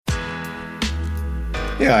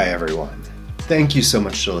Hi, everyone. Thank you so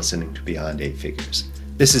much for listening to Beyond Eight Figures.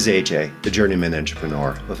 This is AJ, the journeyman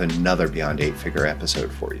entrepreneur, with another Beyond Eight Figure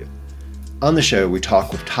episode for you. On the show, we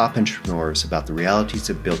talk with top entrepreneurs about the realities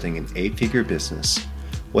of building an eight-figure business,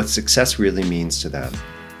 what success really means to them,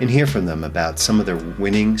 and hear from them about some of their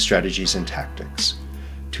winning strategies and tactics.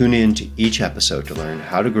 Tune in to each episode to learn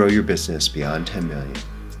how to grow your business beyond 10 million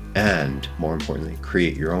and, more importantly,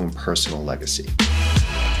 create your own personal legacy.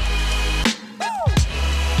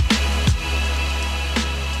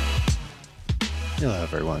 Hello,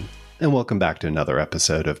 everyone, and welcome back to another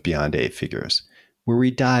episode of Beyond Eight Figures, where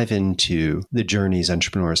we dive into the journeys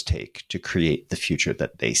entrepreneurs take to create the future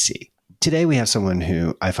that they see. Today, we have someone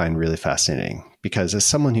who I find really fascinating because as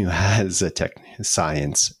someone who has a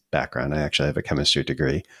science background, I actually have a chemistry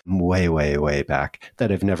degree way back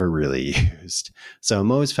that I've never really used. So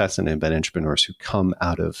I'm always fascinated by entrepreneurs who come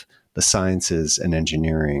out of the sciences and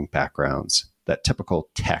engineering backgrounds, that typical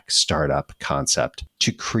tech startup concept,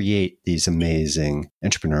 to create these amazing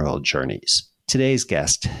entrepreneurial journeys. Today's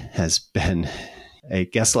guest has been a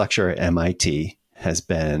guest lecturer at MIT, has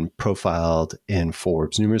been profiled in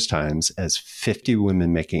Forbes numerous times as 50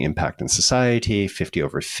 women making impact in society, 50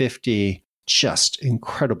 over 50, just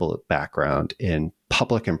incredible background in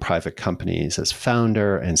public and private companies as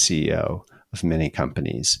founder and CEO of many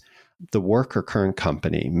companies. The work her current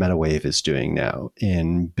company, Metawave, is doing now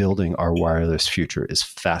in building our wireless future is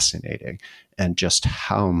fascinating, and just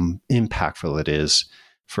how impactful it is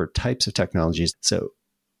for types of technologies. So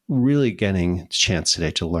really getting a chance today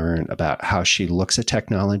to learn about how she looks at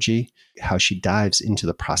technology, how she dives into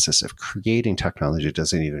the process of creating technology that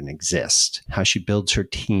doesn't even exist, how she builds her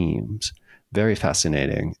teams. Very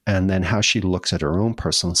fascinating. And then how she looks at her own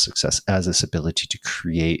personal success as this ability to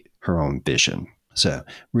create her own vision. So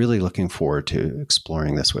really looking forward to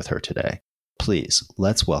exploring this with her today. Please,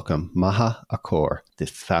 let's welcome Maha Achour, the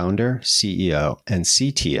founder, CEO, and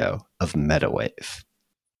CTO of Metawave.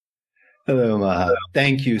 Hello, Maha.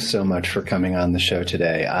 Thank you so much for coming on the show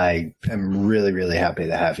today. I am really happy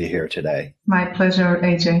to have you here today. My pleasure,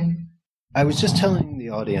 AJ. I was just telling the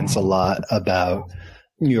audience a lot about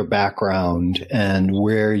your background and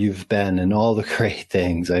where you've been and all the great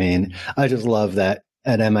things. I mean, I just love that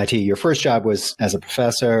at MIT, your first job was as a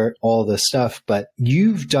professor, all this stuff, but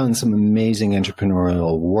you've done some amazing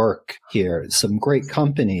entrepreneurial work here, some great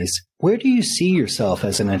companies. Where do you see yourself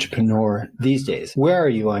as an entrepreneur these days? Where are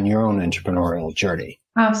you on your own entrepreneurial journey?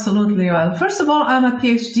 Absolutely. Well, first of all, I'm a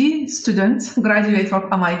PhD student, graduate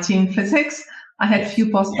from MIT in physics. I had a few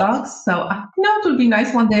postdocs, so it would be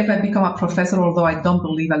nice one day if I become a professor, although I don't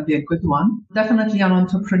believe I'll be a good one. Definitely an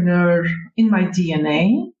entrepreneur in my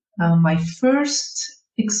DNA. My first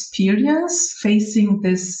experience facing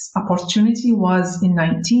this opportunity was in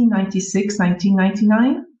 1996,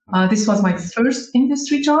 1999. This was my first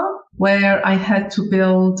industry job where I had to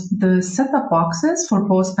build the set-top boxes for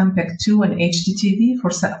both MPEG-2 and HDTV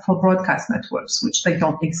for broadcast networks, which they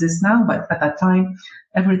don't exist now, but at that time,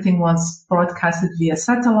 everything was broadcasted via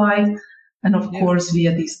satellite and, of course,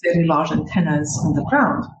 via these very large antennas on the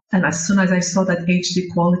ground. And as soon as I saw that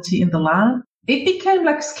HD quality in the lab, it became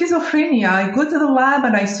like schizophrenia. I go to the lab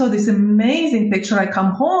and I saw this amazing picture. I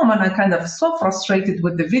come home and I kind of so frustrated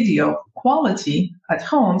with the video quality at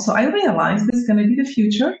home. So I realized this is going to be the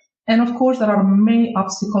future. And of course, there are many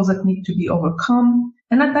obstacles that need to be overcome.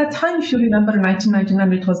 And at that time, if you remember, in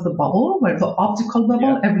 1999, it was the bubble, where the optical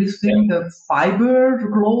bubble, everything, the fiber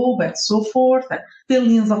globe and so forth, and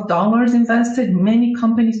billions of dollars invested. Many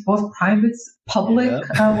companies, both private, public,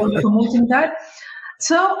 were promoting that.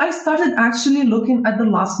 So I started actually looking at the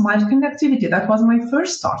last mile connectivity. That was my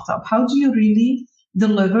first startup. How do you really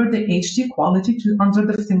deliver the HD quality under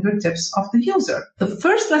the fingertips of the user? The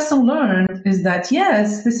first lesson learned is that,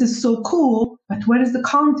 yes, this is so cool, but where is the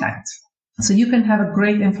content? So you can have a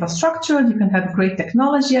great infrastructure, you can have great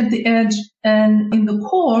technology at the edge and in the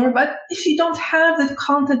core, but if you don't have the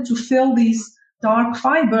content to fill these dark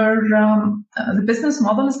fiber, the business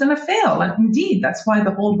model is going to fail. And indeed, that's why the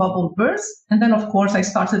whole bubble burst. And then, of course, I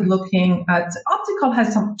started looking at optical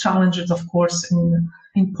has some challenges, of course,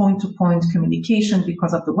 in point-to-point communication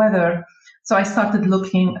because of the weather. So I started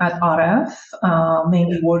looking at RF,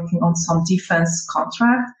 mainly working on some defense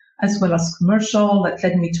contract, as well as commercial. That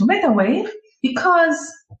led me to Metawave because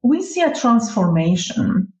we see a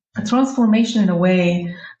transformation in a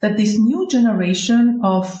way that this new generation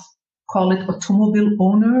of, call it automobile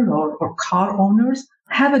owner or car owners,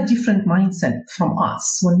 have a different mindset from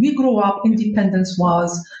us. When we grew up, independence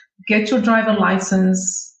was get your driver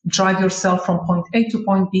license, drive yourself from point A to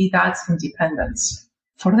point B. That's independence.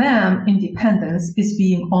 For them, independence is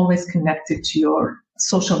being always connected to your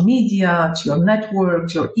social media, to your network,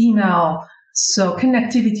 to your email. So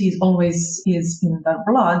connectivity is always in their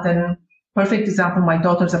blood. And perfect example, my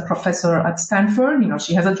daughter's a professor at Stanford.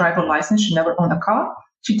 She has a driver license. She never owned a car.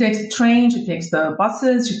 She takes the train, she takes the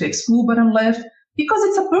buses, she takes Uber and Lyft because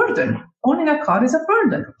it's a burden. Owning a car is a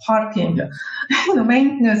burden. Parking,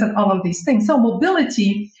 maintenance and all of these things. So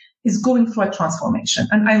mobility is going through a transformation.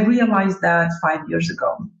 And I realized that 5 years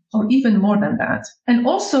ago, or even more than that. And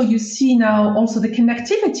also you see now also the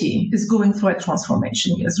connectivity is going through a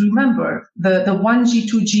transformation. Yes, remember the 1G,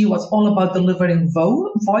 2G was all about delivering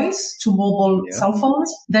voice to mobile cell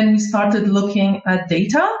phones. Then we started looking at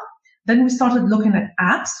data. Then we started looking at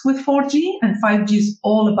apps with 4G, and 5G is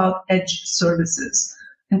all about edge services.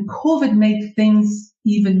 And COVID made things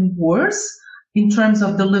even worse in terms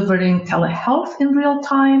of delivering telehealth in real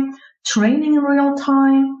time, training in real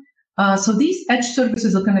time. So these edge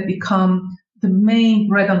services are going to become the main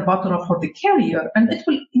bread and butter for the carrier, and it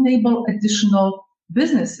will enable additional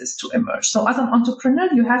businesses to emerge. So as an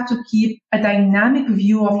entrepreneur, you have to keep a dynamic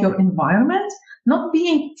view of your environment, not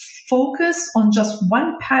being focused on just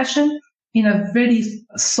one passion in a very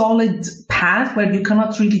solid path where you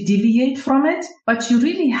cannot really deviate from it, but you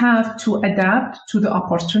really have to adapt to the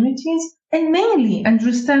opportunities and mainly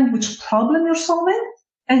understand which problem you're solving,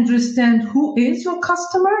 understand who is your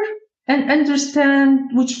customer, and understand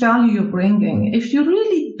which value you're bringing. If you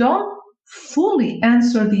really don't fully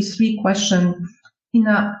answer these three questions in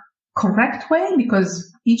a correct way,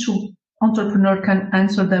 because each entrepreneur can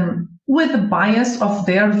answer them with a bias of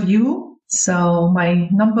their view. So my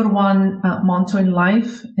number one motto in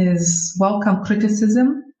life is welcome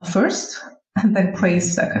criticism first and then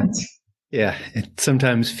praise second. Yeah, it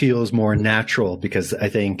sometimes feels more natural because I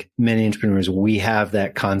think many entrepreneurs, we have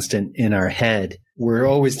that constant in our head. We're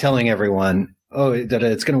always telling everyone, that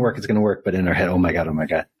it's going to work, but in our head, oh my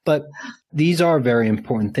God. But these are very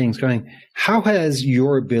important things going. How has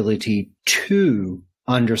your ability to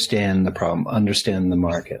understand the problem, understand the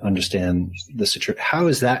market, understand the situation, how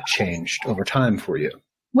has that changed over time for you?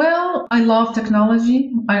 Well, I love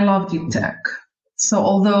technology. I love deep tech. So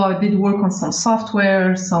although I did work on some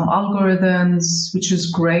software, some algorithms, which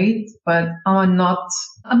is great, but I'm not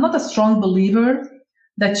a strong believer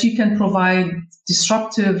that you can provide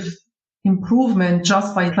disruptive improvement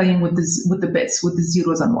just by playing with the bits, with the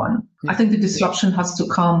zeros and one. I think the disruption has to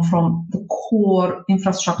come from the core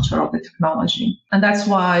infrastructure of the technology. And that's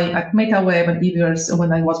why at Metawave and Evers,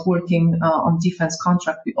 when I was working on defense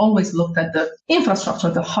contract, we always looked at the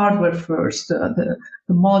infrastructure, the hardware first, the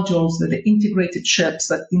modules, the integrated chips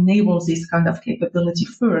that enables this kind of capability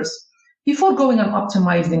first, before going and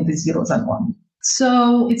optimizing the zeros and one.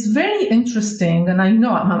 So it's very interesting. And I know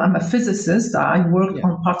I'm a physicist. I worked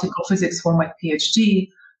on particle physics for my PhD,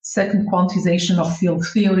 second quantization of field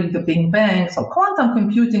theory, the Big Bang. So quantum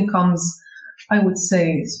computing comes, I would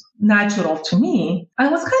say, natural to me. I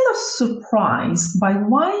was kind of surprised by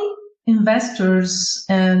why investors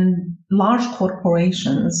and large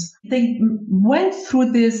corporations, they went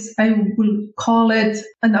through this, I will call it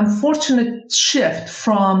an unfortunate shift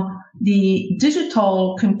from the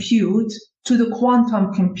digital compute to the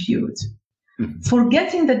quantum compute,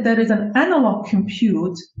 forgetting that there is an analog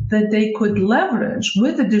compute that they could leverage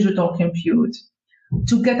with the digital compute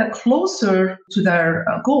to get closer to their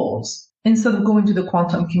goals instead of going to the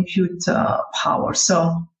quantum compute power.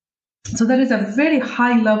 So there is a very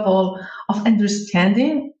high level of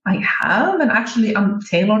understanding I have, and actually I'm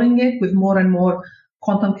tailoring it with more and more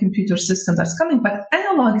quantum computer systems that's coming. But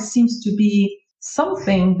analog seems to be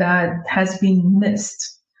something that has been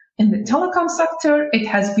missed. In the telecom sector, it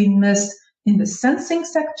has been missed in the sensing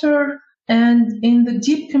sector and in the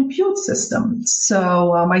deep compute system.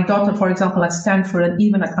 So my daughter, for example, at Stanford and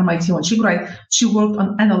even at MIT when she graduated, she worked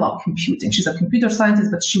on analog computing. She's a computer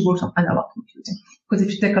scientist, but she worked on analog computing. Because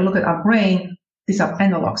if you take a look at our brain, these are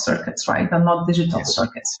analog circuits, right? They're not digital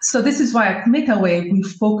circuits. So this is why at Metawave, we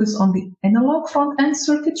focus on the analog front-end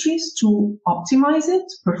circuitries to optimize it,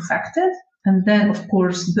 perfect it, and then, of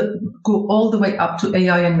course, go all the way up to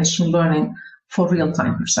AI and machine learning for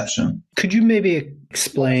real-time perception. Could you maybe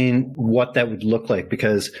explain what that would look like?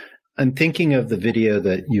 Because I'm thinking of the video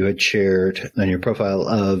that you had shared on your profile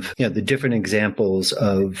of the different examples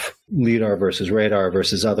of LiDAR versus radar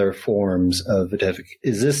versus other forms of identification.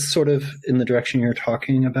 Is this sort of in the direction you're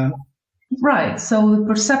talking about? Right. So the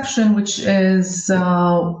perception, which is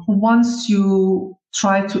once you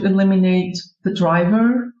try to eliminate the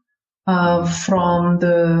driver from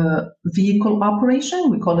the vehicle operation,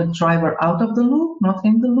 we call it driver out of the loop, not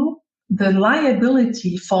in the loop. The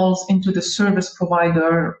liability falls into the service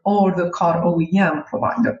provider or the car OEM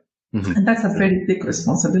provider. Mm-hmm. And that's a very big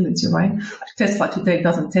responsibility, right? Tesla today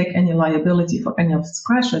doesn't take any liability for any of its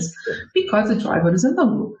crashes because the driver is in the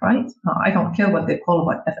loop, right? I don't care what they call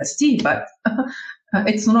about FSD, but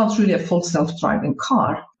it's not really a full self-driving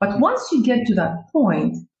car. But once you get to that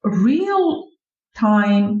point,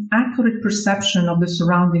 real-time, accurate perception of the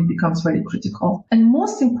surrounding becomes very critical. And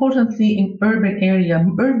most importantly, in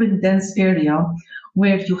urban dense area,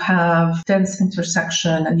 where you have dense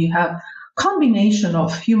intersection and you have combination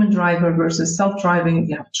of human driver versus self-driving.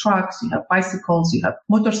 You have trucks, you have bicycles, you have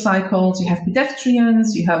motorcycles, you have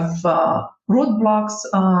pedestrians, you have roadblocks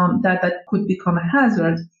that could become a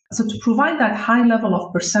hazard. So to provide that high level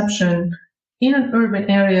of perception in an urban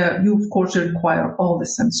area, you of course require all the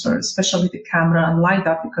sensors, especially the camera and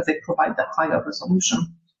LiDAR, because they provide that higher resolution.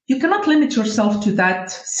 You cannot limit yourself to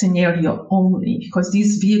that scenario only, because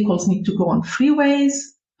these vehicles need to go on freeways,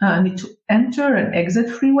 need to enter and exit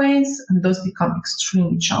freeways, and those become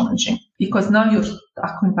extremely challenging because now you're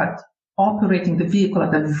talking about operating the vehicle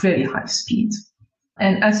at a very high speed.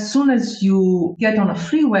 And as soon as you get on a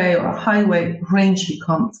freeway or a highway, range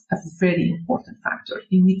becomes a very important factor.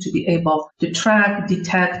 You need to be able to track,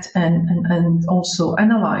 detect, and also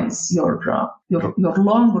analyze your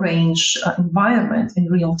long range environment in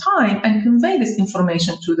real time and convey this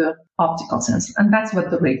information to the optical sensor. And that's what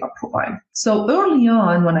the radar provides. So early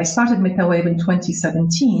on, when I started Metawave in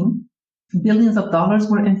 2017, billions of dollars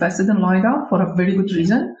were invested in LiDAR for a very good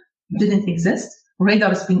reason. It didn't exist. Radar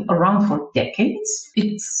has been around for decades.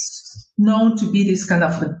 It's known to be this kind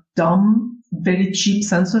of a dumb, very cheap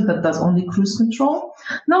sensor that does only cruise control.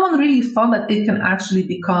 No one really thought that it can actually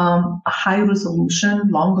become a high-resolution,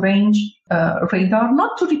 long-range radar,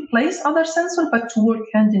 not to replace other sensors, but to work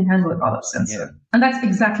hand-in-hand with other sensors. Yeah. And that's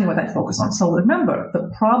exactly what I focus on. So remember,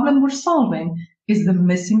 the problem we're solving is the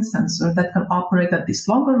missing sensor that can operate at this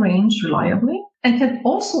longer range reliably and can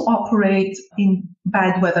also operate in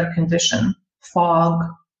bad weather conditions. Fog,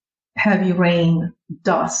 heavy rain,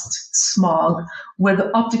 dust, smog, where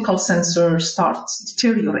the optical sensor starts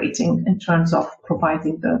deteriorating in terms of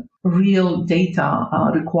providing the real data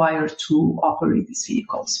required to operate these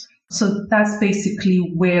vehicles. So that's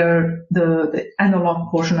basically where the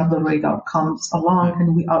analog portion of the radar comes along,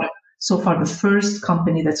 and we are so far the first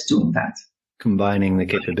company that's doing that. Combining the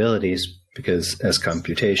capabilities, because as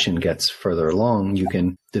computation gets further along, you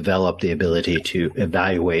can develop the ability to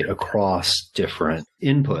evaluate across different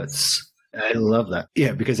inputs. I love that.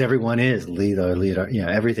 Yeah, because everyone is LiDAR,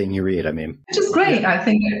 everything you read, Which is great, I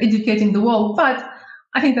think, educating the world, but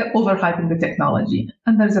I think they're overhyping the technology,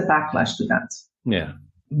 and there's a backlash to that. Yeah.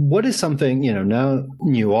 What is something, now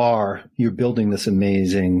you're building this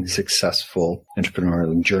amazing, successful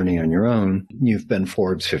entrepreneurial journey on your own. You've been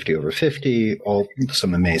Forbes 50 over 50,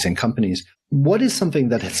 some amazing companies. What is something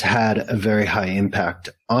that has had a very high impact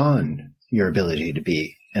on your ability to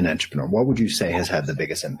be an entrepreneur? What would you say has had the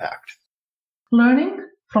biggest impact? Learning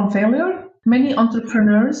from failure. Many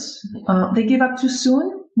entrepreneurs, they give up too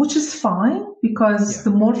soon, which is fine because the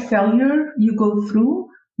more failure you go through,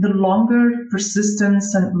 the longer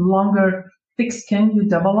persistence and longer thick skin you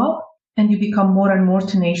develop, and you become more and more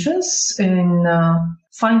tenacious in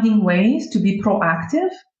finding ways to be proactive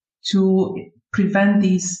to prevent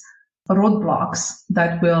these roadblocks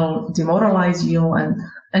that will demoralize you and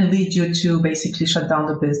lead you to basically shut down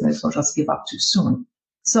the business or just give up too soon.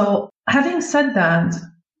 So having said that,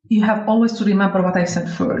 you have always to remember what I said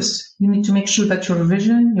first. You need to make sure that your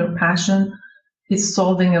vision, your passion is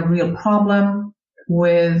solving a real problem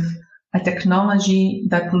with a technology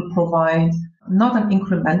that will provide not an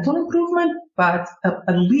incremental improvement, but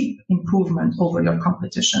a leap improvement over your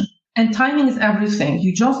competition. And timing is everything.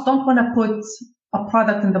 You just don't want to put a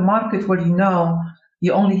product in the market where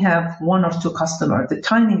you only have one or two customers. The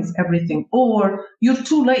timing is everything. Or you're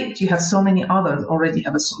too late. You have so many others already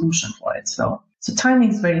have a solution for it. So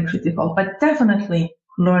timing is very critical. But definitely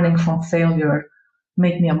learning from failure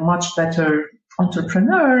made me a much better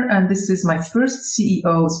entrepreneur, and this is my first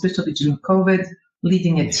CEO, especially during COVID,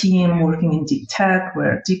 leading a team working in deep tech,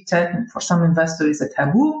 where deep tech, and for some investors, is a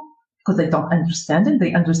taboo because they don't understand it.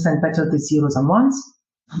 They understand better the zeros and ones,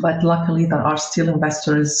 but luckily there are still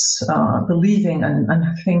investors believing, and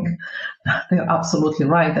I think they're absolutely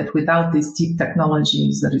right, that without these deep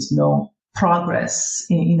technologies, there is no progress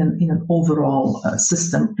in an overall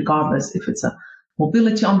system, regardless if it's a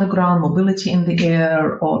mobility on the ground, mobility in the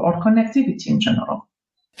air, or connectivity in general.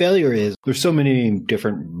 Failure there's so many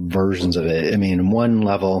different versions of it. In one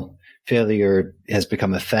level, failure has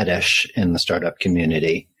become a fetish in the startup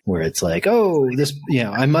community where it's like,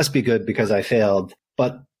 I must be good because I failed.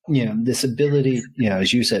 But, this ability,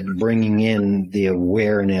 as you said, bringing in the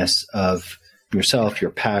awareness of yourself,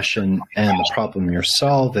 your passion, and the problem you're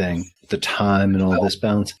solving, the time and all this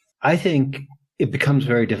balance, I think it becomes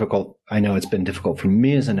very difficult. I know it's been difficult for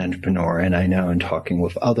me as an entrepreneur, and I know in talking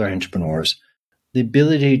with other entrepreneurs, the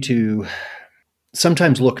ability to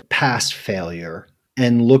sometimes look past failure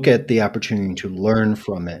and look at the opportunity to learn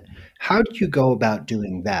from it. How do you go about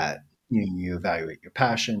doing that? You evaluate your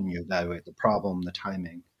passion, you evaluate the problem, the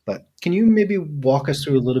timing. But can you maybe walk us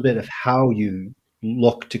through a little bit of how you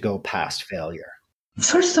look to go past failure?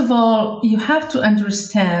 First of all, you have to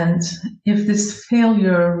understand if this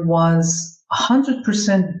failure was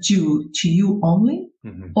 100% due to you only,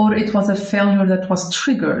 or it was a failure that was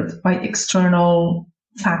triggered by external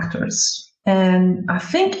factors. And I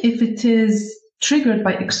think if it is triggered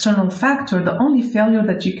by external factor, the only failure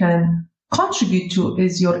that you can contribute to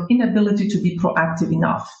is your inability to be proactive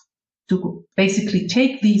enough to basically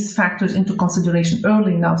take these factors into consideration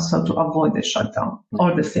early enough so to avoid the shutdown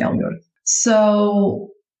or the failure. So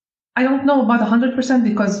I don't know about 100%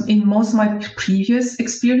 because in most of my previous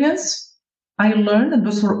experience, I learned, and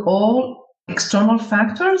those were all external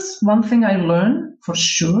factors. One thing I learned for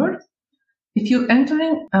sure, if you're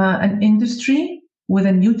entering an industry with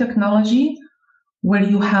a new technology where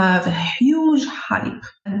you have a huge hype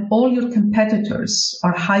and all your competitors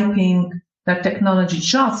are hyping their technology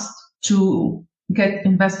just to get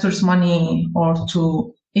investors' money or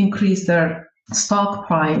to increase their stock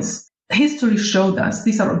price, history showed us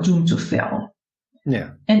these are doomed to fail.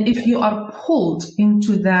 Yeah. And if you are pulled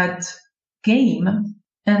into that game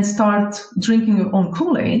and start drinking your own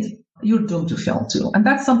Kool-Aid, you're doomed to fail too. And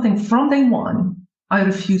that's something from day one I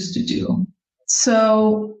refused to do.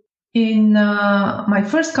 So in my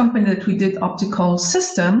first company that we did optical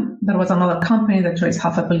system, there was another company that raised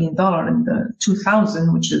 $500 million in the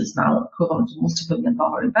 2000, which is now equivalent to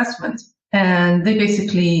multi-billion-dollar investment. And they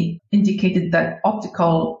basically indicated that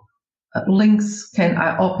optical links can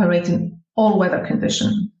operate in all weather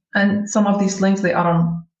conditions. And some of these links, they are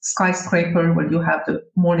on skyscraper where you have the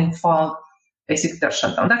morning fog, basically they're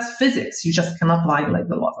shut down. That's physics. You just cannot violate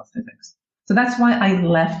the laws of physics. So that's why I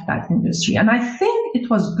left that industry. And I think it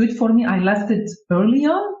was good for me. I left it early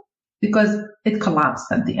on because it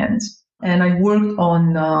collapsed at the end. And I worked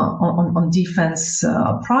on defense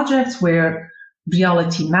projects where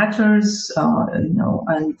reality matters,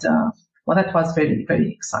 well, that was very,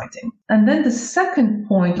 very exciting. And then the second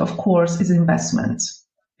point, of course, is investment,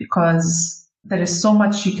 because there is so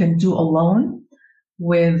much you can do alone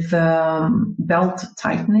with belt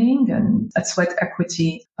tightening and sweat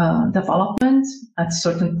equity development at a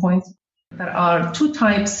certain point. There are two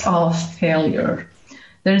types of failure.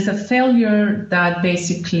 There is a failure that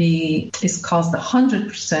basically is caused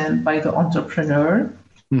 100% by the entrepreneur.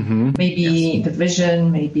 Maybe the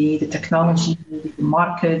vision, maybe the technology, maybe the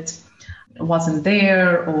market wasn't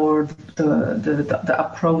there, or the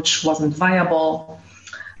approach wasn't viable.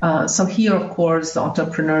 So here, of course, the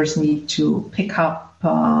entrepreneurs need to pick up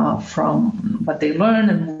from what they learn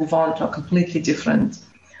and move on to a completely different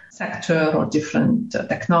sector or different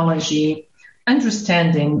technology,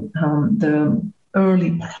 understanding the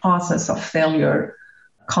early process of failure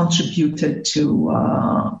contributed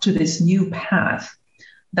to this new path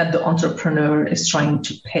that the entrepreneur is trying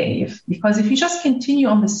to pave. Because if you just continue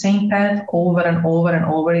on the same path over and over and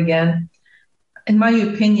over again, in my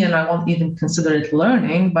opinion, I won't even consider it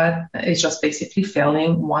learning, but it's just basically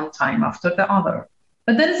failing one time after the other.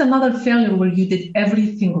 But there is another failure where you did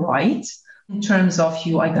everything right in terms of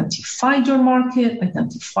you identified your market,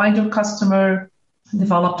 identified your customer,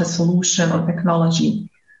 developed a solution or technology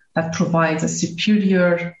that provides a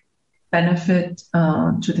superior benefit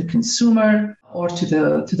to the consumer or to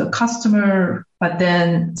the customer, but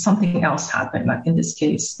then something else happened, like in this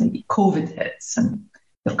case, maybe COVID hits and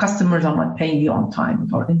your customers are not paying you on time,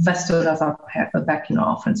 or investors are backing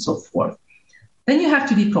off, and so forth. Then you have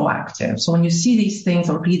to be proactive. So when you see these things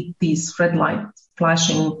or read these red lights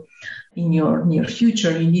flashing in your near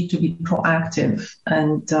future, you need to be proactive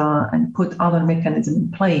and put other mechanisms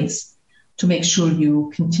in place to make sure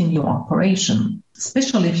you continue operation,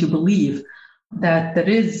 especially if you believe that there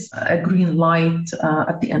is a green light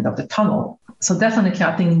at the end of the tunnel. So definitely,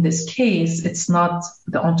 I think in this case, it's not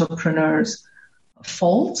the entrepreneur's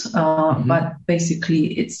fault, but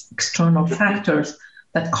basically it's external factors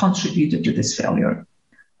that contributed to this failure.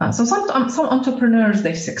 So some entrepreneurs,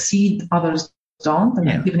 they succeed, others don't. And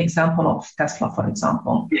I'll give an example of Tesla, for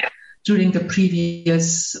example. During the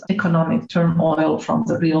previous economic turmoil from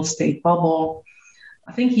the real estate bubble,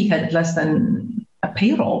 I think he had less than a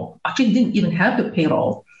payroll. Actually, he didn't even have the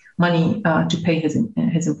payroll money to pay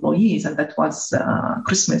his employees, and that was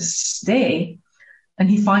Christmas Day. And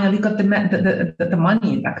he finally got the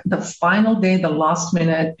money back, the final day, the last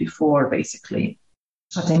minute before basically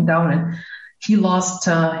shutting down. And he lost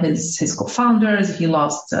his co-founders. He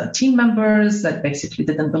lost team members that basically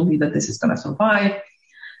didn't believe that this is going to survive.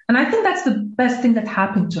 And I think that's the best thing that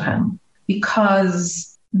happened to him,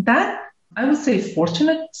 because that, I would say,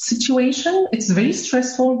 fortunate situation. It's very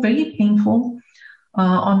stressful, very painful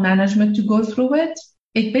on management to go through it.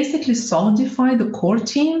 It basically solidified the core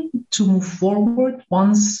team to move forward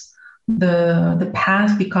once the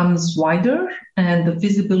path becomes wider and the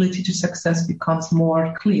visibility to success becomes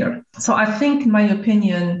more clear. So I think, in my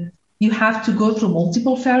opinion, you have to go through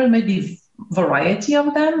multiple phases, maybe variety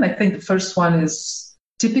of them. I think the first one is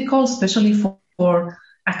typical, especially for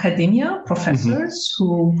academia professors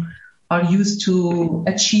who are used to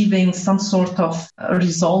achieving some sort of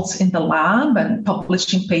results in the lab and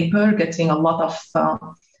publishing paper, getting a lot of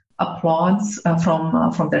applause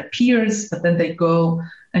from their peers, but then they go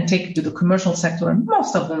and take it to the commercial sector, and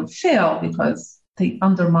most of them fail because they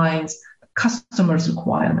undermine the customer's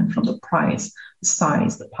requirement from the price, the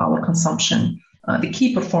size, the power consumption, the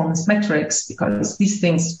key performance metrics, because these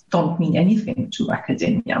things don't mean anything to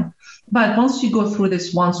academia. But once you go through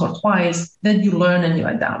this once or twice, then you learn and you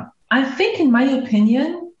adapt. I think, in my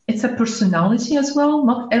opinion, it's a personality as well.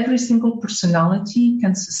 Not every single personality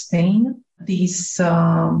can sustain these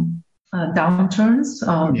downturns.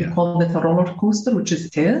 We call it a roller coaster, which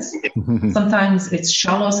it is. Sometimes it's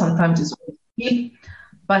shallow, sometimes it's deep,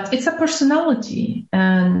 but it's a personality.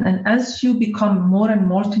 And as you become more and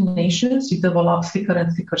more tenacious, you develop thicker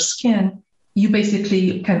and thicker skin, you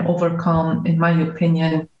basically can overcome, in my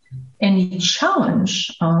opinion, any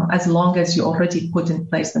challenge as long as you already put in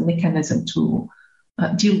place the mechanism to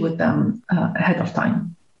deal with them ahead of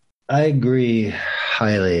time. I agree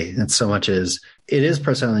highly. And so much as it is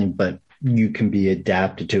personality, but you can be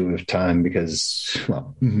adapted to it with time, because,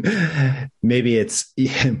 well, maybe it's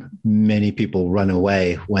many people run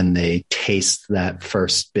away when they taste that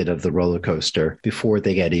first bit of the roller coaster before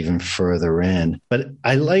they get even further in. But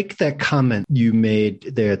I like that comment you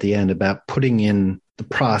made there at the end about putting in the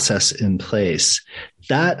process in place.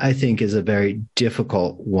 That, I think, is a very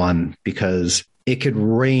difficult one, because it could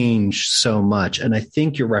range so much. And I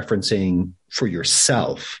think you're referencing for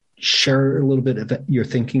yourself. Share a little bit of your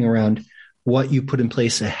thinking around what you put in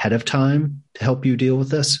place ahead of time to help you deal with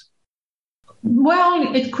this.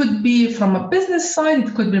 Well, it could be from a business side,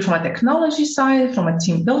 it could be from a technology side, from a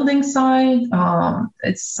team building side.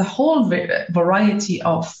 It's a whole variety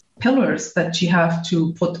of pillars that you have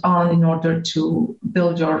to put on in order to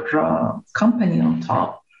build your company on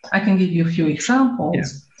top. I can give you a few examples. Yeah.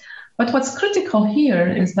 But what's critical here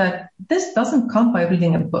is that this doesn't come by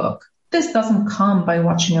reading a book. This doesn't come by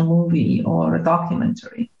watching a movie or a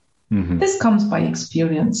documentary. Mm-hmm. This comes by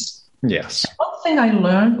experience. Yes. One thing I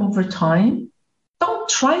learned over time, don't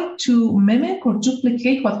try to mimic or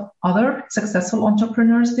duplicate what other successful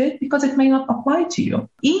entrepreneurs did, because it may not apply to you.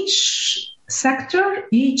 Each sector,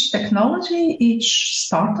 each technology, each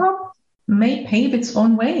startup may pave its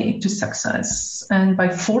own way to success. And by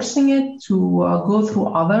forcing it to go through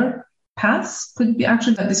other paths could be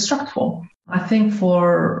actually destructive. I think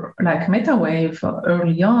for like Metawave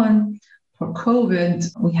early on, for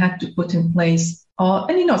COVID, we had to put in place,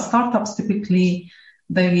 startups typically,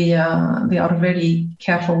 they are very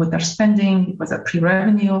careful with their spending because of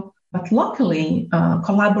pre-revenue. But luckily,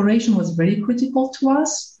 collaboration was very critical to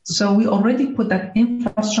us. So we already put that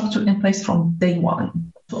infrastructure in place from day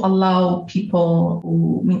one to allow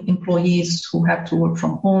employees who have to work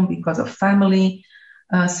from home because of family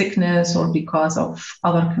sickness or because of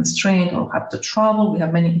other constraints or have to travel. We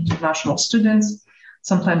have many international students.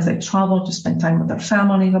 Sometimes they travel to spend time with their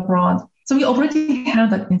families abroad. So we already had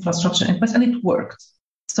that infrastructure in place and it worked.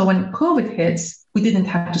 So when COVID hits, we didn't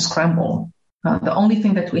have to scramble. The only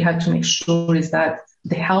thing that we had to make sure is that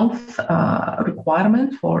the health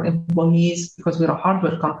requirement for employees, because we're a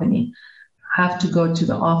hardware company, have to go to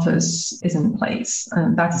the office is in place.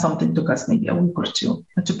 And that's something that took us maybe a week or two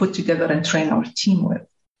to put together and train our team with.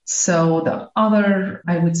 So the other,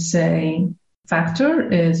 I would say,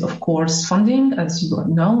 factor is, of course, funding. As you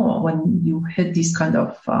know, when you hit this kind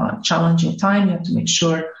of challenging time, you have to make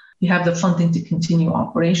sure you have the funding to continue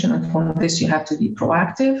operation. And for this, you have to be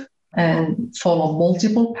proactive and follow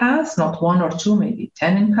multiple paths, not one or two, maybe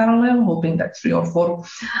 10 in parallel, hoping that 3 or 4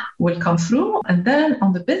 will come through. And then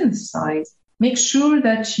on the business side, make sure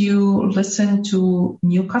that you listen to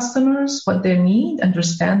new customers, what they need,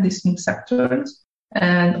 understand these new sectors,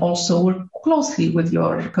 and also work closely with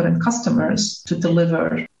your current customers to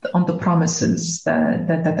deliver on the promises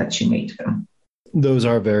that you made them. Those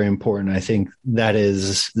are very important. I think that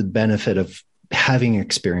is the benefit of having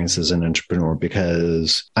experience as an entrepreneur,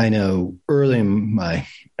 because I know early in my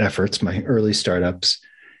efforts, my early startups,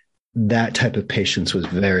 that type of patience was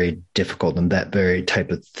very difficult, and that very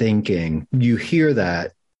type of thinking. You hear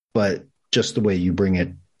that, but just the way you bring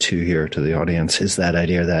it to here to the audience is that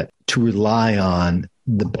idea that to rely on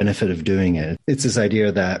the benefit of doing it. It's this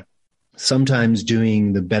idea that sometimes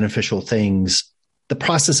doing the beneficial things, the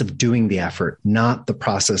process of doing the effort, not the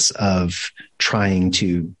process of trying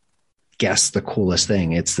to guess the coolest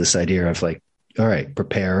thing. It's this idea of like, all right,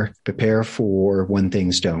 prepare for when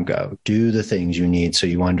things don't go. Do the things you need so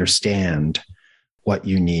you understand what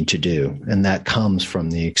you need to do. And that comes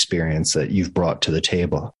from the experience that you've brought to the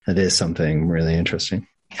table. That is something really interesting.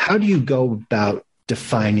 How do you go about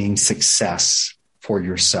defining success for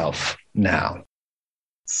yourself now?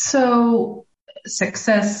 So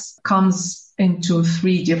success comes into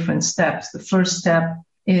 3 different steps. The first step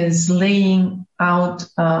is laying out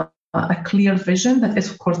a clear vision that is,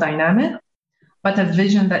 of course, dynamic, but a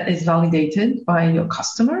vision that is validated by your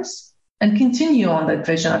customers, and continue on that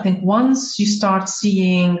vision. I think once you start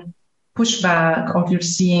seeing pushback, or you're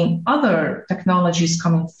seeing other technologies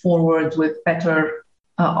coming forward with better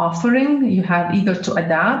offering, you have either to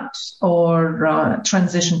adapt or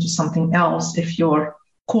transition to something else if your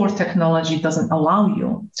core technology doesn't allow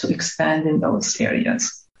you to expand in those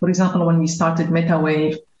areas. For example, when we started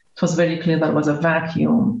Metawave, it was very clear there was a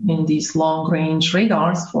vacuum in these long-range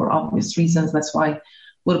radars for obvious reasons. That's why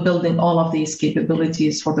we're building all of these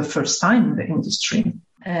capabilities for the first time in the industry.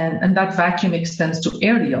 And that vacuum extends to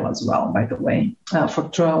aerial as well, by the way, for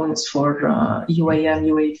drones, for UAM,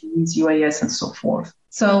 UAVs, UAS, and so forth.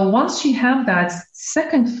 So once you have that,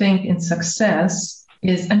 second thing in success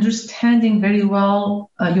is understanding very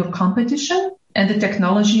well your competition and the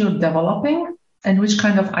technology you're developing, and which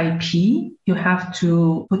kind of IP you have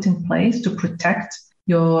to put in place to protect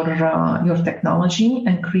your technology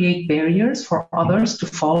and create barriers for others to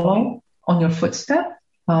follow on your footstep.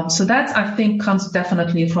 So that, I think, comes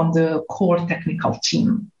definitely from the core technical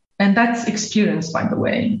team. And that's experience, by the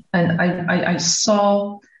way. And I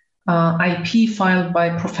saw IP filed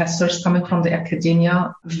by professors coming from the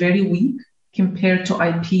academia very weak compared to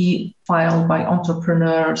IP filed by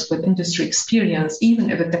entrepreneurs with industry experience, even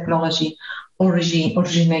if the technology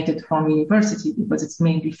originated from university, because it's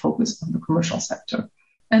mainly focused on the commercial sector.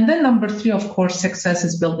 And then number 3, of course, success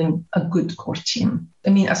is building a good core team.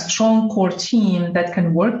 I mean, a strong core team that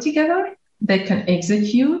can work together, that can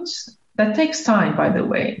execute. That takes time, by the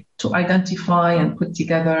way, to identify and put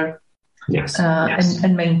together. Yes.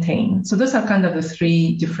 And maintain. So those are kind of the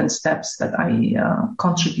 3 different steps that I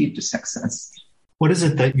contribute to success. What is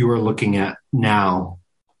it that you are looking at now,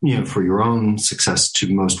 for your own success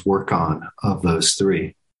to most work on of those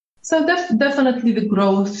 3? So definitely the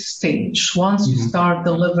growth stage. Once you start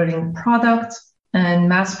delivering product and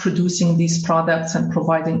mass producing these products and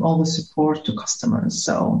providing all the support to customers.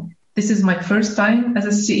 So this is my first time as a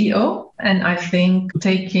CEO, and I think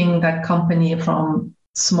taking that company from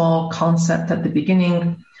small concept at the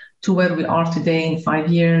beginning to where we are today in 5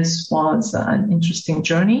 years was an interesting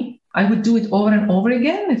journey. I would do it over and over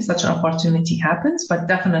again if such an opportunity happens, but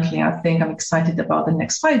definitely I think I'm excited about the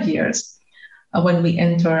next 5 years when we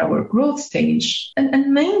enter our growth stage.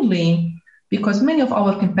 And mainly because many of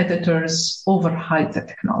our competitors overhype the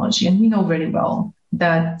technology, and we know very well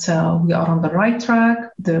that we are on the right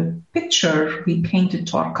track. The picture we painted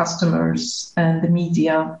to our customers and the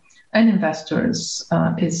media and investors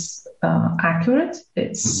is accurate,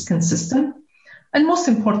 it's consistent, and most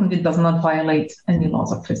importantly, it does not violate any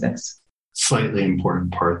laws of physics. Slightly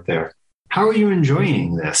important part there. How are you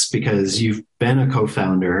enjoying this? Because you've been a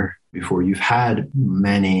co-founder before, you've had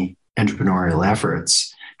many entrepreneurial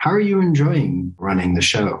efforts. How are you enjoying running the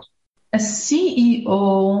show? A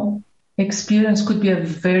CEO experience could be a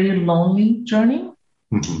very lonely journey.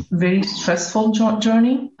 Very stressful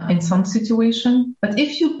journey in some situation. But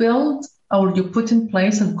if you build or you put in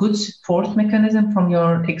place a good support mechanism from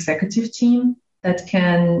your executive team that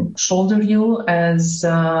can shoulder you as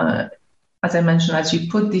I mentioned, as you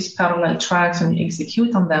put these parallel tracks and you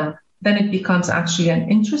execute on them, then it becomes actually an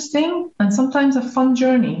interesting and sometimes a fun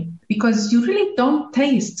journey, because you really don't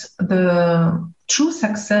taste the true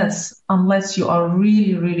success unless you are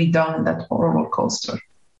really, really down that roller coaster.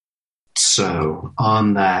 So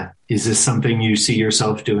on that, is this something you see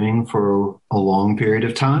yourself doing for a long period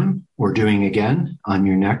of time, or doing again on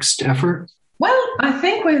your next effort? Well, I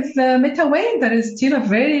think with Metawave, that is still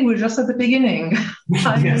we're just at the beginning.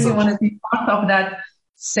 I really want to be part of that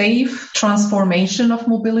safe transformation of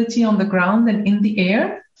mobility on the ground and in the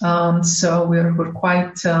air. So we're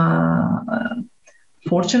quite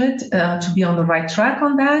fortunate to be on the right track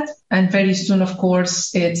on that. And very soon, of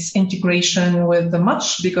course, it's integration with the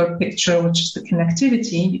much bigger picture, which is the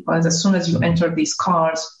connectivity, because as soon as you enter these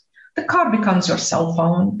cars, the car becomes your cell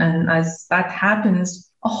phone. And as that happens,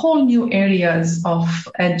 a whole new areas of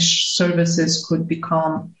edge services could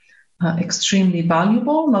become extremely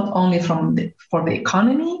valuable, not only for the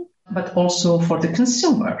economy, but also for the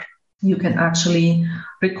consumer. You can actually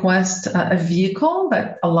request a vehicle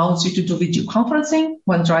that allows you to do video conferencing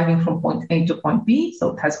when driving from point A to point B.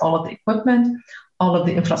 So it has all of the equipment, all of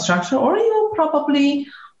the infrastructure, or you probably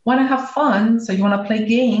want to have fun. So you want to play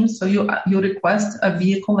games. So you request a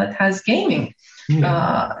vehicle that has gaming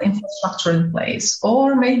infrastructure in place.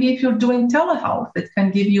 Or maybe if you're doing telehealth, it can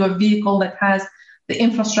give you a vehicle that has the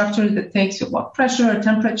infrastructure that takes your blood pressure,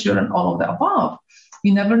 temperature, and all of the above.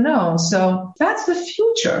 You never know. So that's the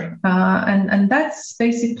future. And that's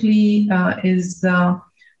basically is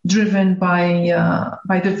driven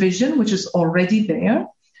by the vision, which is already there,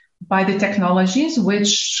 by the technologies,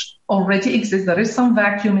 which already exist. There is some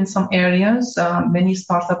vacuum in some areas. Many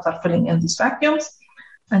startups are filling in these vacuums.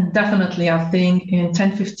 And definitely, I think in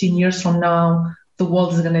 10, 15 years from now, the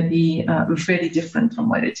world is going to be very different from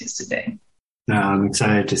what it is today. No, I'm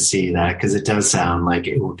excited to see that because it does sound like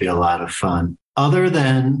it will be a lot of fun. Other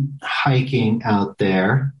than hiking out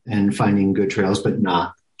there and finding good trails, but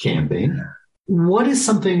not camping, what is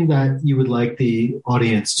something that you would like the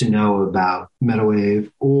audience to know about Metawave,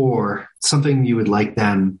 or something you would like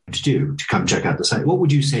them to do to come check out the site? What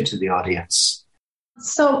would you say to the audience?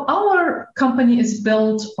 So our company is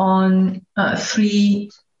built on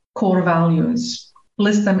 3 core values.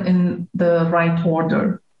 List them in the right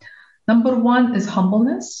order. Number 1 is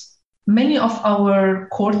humbleness. Many of our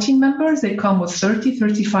core team members, they come with 30,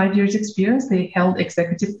 35 years experience. They held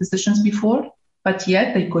executive positions before, but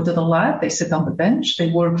yet they go to the lab, they sit on the bench, they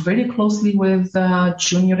work very closely with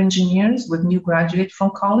junior engineers, with new graduates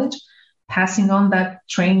from college, passing on that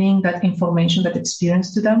training, that information, that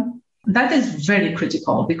experience to them. That is very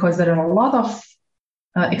critical because there are a lot of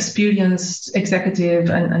experienced executive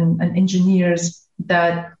and engineers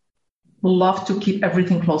that love to keep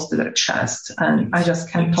everything close to their chest. And I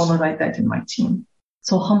just can't tolerate that in my team.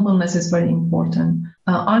 So humbleness is very important.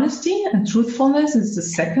 Honesty and truthfulness is the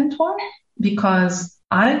second one, because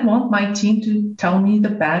I want my team to tell me the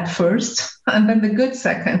bad first and then the good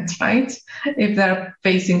second, right? If they're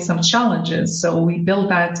facing some challenges. So we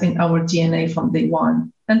build that in our DNA from day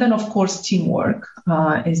one. And then, of course, teamwork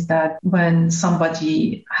is that when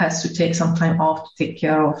somebody has to take some time off to take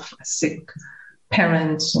care of a sick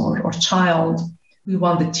parents or child, we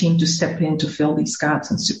want the team to step in to fill these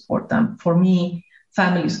gaps and support them. For me,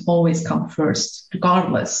 families always come first,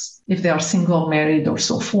 regardless if they are single, married, or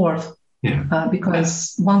so forth.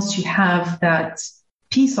 Because once you have that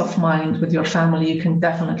peace of mind with your family, you can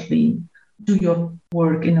definitely do your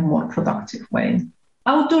work in a more productive way.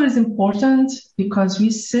 Outdoor is important because we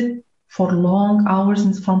sit for long hours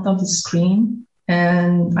in front of the screen.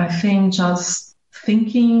 And I think just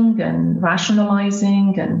thinking and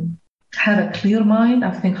rationalizing and have a clear mind,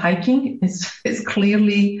 I think hiking is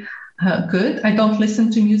clearly good. I don't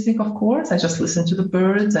listen to music, of course. I just listen to the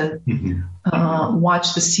birds and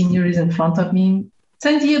watch the sceneries in front of me.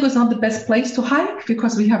 San Diego is not the best place to hike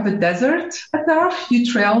because we have the desert, but there are a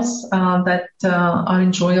few trails that are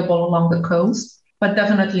enjoyable along the coast. But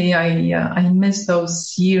definitely I miss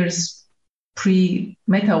those years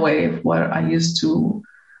pre-Metawave where I used to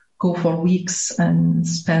go for weeks and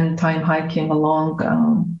spend time hiking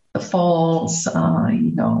along the falls,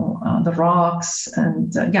 the rocks.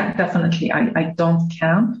 And definitely I don't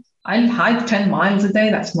camp. I hike 10 miles a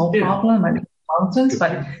day. That's no problem. I live in the mountains,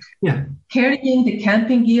 but carrying the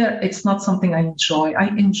camping gear, it's not something I enjoy. I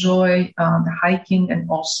enjoy the hiking and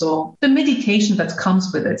also the meditation that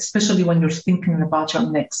comes with it, especially when you're thinking about your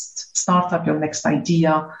next startup, your next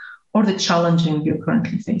idea, or the challenging you're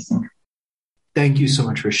currently facing. Thank you so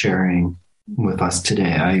much for sharing with us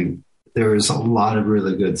today. There's a lot of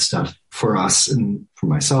really good stuff for us and for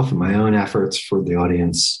myself and my own efforts, for the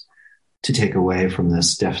audience to take away from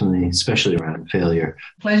this, definitely, especially around failure.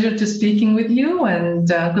 Pleasure to speaking with you, and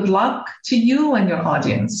good luck to you and your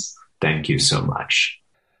audience. Thank you so much.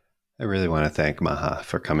 I really want to thank Maha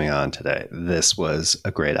for coming on today. This was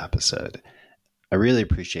a great episode. I really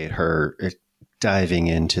appreciate her diving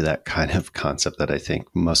into that kind of concept that I think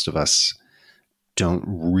most of us don't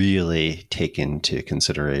really take into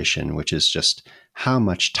consideration, which is just how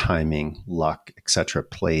much timing, luck, etc.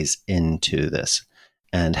 plays into this,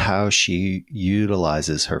 and how she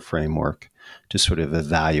utilizes her framework to sort of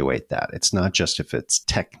evaluate that. It's not just if it's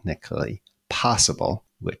technically possible,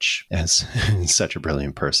 which, as such a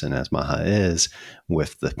brilliant person as Maha is,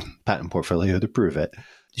 with the patent portfolio to prove it,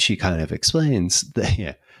 she kind of explains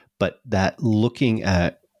that, but that looking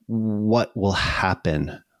at what will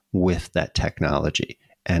happen with that technology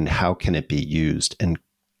and how can it be used, and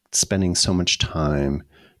spending so much time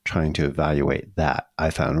trying to evaluate that, I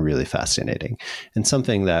found really fascinating, and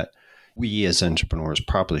something that we as entrepreneurs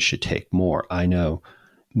probably should take more. I know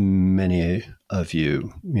many of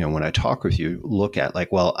you, when I talk with you, look at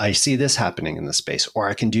like, well, I see this happening in the space, or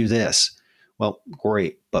I can do this. Well,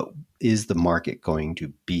 great, but is the market going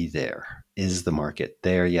to be there? Is the market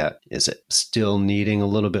there yet? Is it still needing a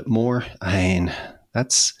little bit more? I mean,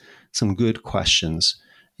 that's some good questions.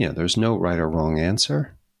 There's no right or wrong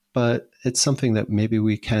answer, but it's something that maybe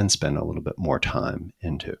we can spend a little bit more time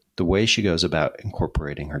into. The way she goes about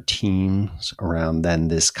incorporating her teams around then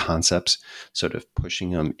this concepts, sort of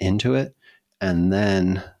pushing them into it. And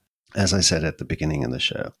then, as I said at the beginning of the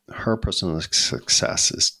show, her personal success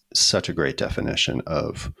is such a great definition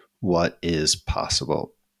of what is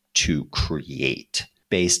possible to create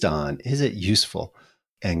based on, is it useful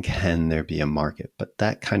and can there be a market? But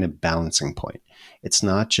that kind of balancing point, it's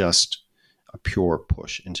not just a pure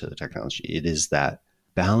push into the technology. It is that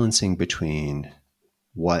balancing between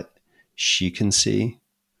what she can see,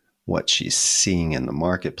 what she's seeing in the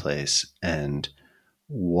marketplace, and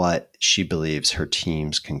what she believes her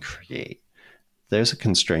teams can create. There's a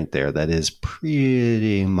constraint there that is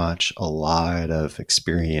pretty much a lot of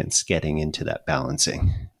experience getting into that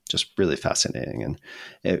balancing. Just really fascinating. And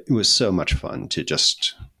it was so much fun to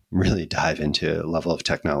just really dive into a level of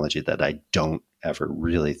technology that I don't ever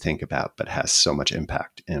really think about, but has so much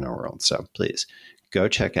impact in our world. So please go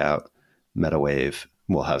check out Metawave.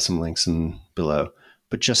 We'll have some links below,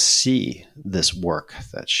 but just see this work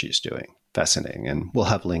that she's doing. Fascinating. And we'll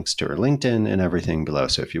have links to her LinkedIn and everything below.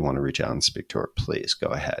 So if you want to reach out and speak to her, please go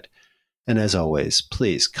ahead. And as always,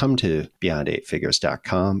 please come to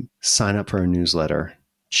beyond8figures.com, sign up for a newsletter,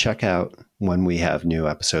 check out when we have new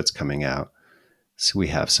episodes coming out. So we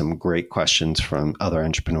have some great questions from other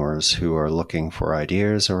entrepreneurs who are looking for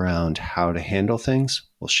ideas around how to handle things.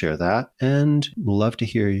 We'll share that, and we'll love to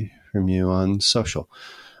hear from you on social.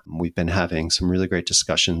 We've been having some really great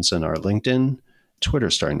discussions on our LinkedIn.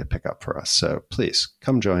 Twitter's starting to pick up for us. So please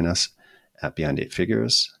come join us at Beyond 8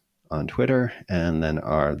 Figures on Twitter and then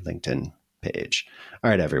our LinkedIn page.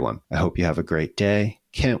 All right, everyone. I hope you have a great day.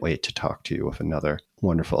 Can't wait to talk to you with another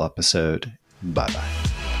wonderful episode. Bye-bye.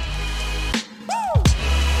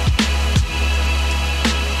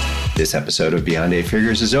 This episode of Beyond 8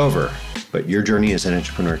 Figures is over, but your journey as an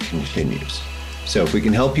entrepreneur continues. So if we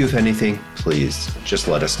can help you with anything, please just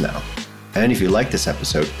let us know. And if you like this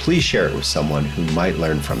episode, please share it with someone who might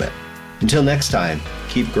learn from it. Until next time,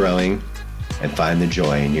 keep growing and find the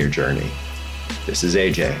joy in your journey. This is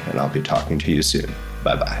AJ, and I'll be talking to you soon.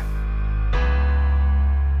 Bye-bye.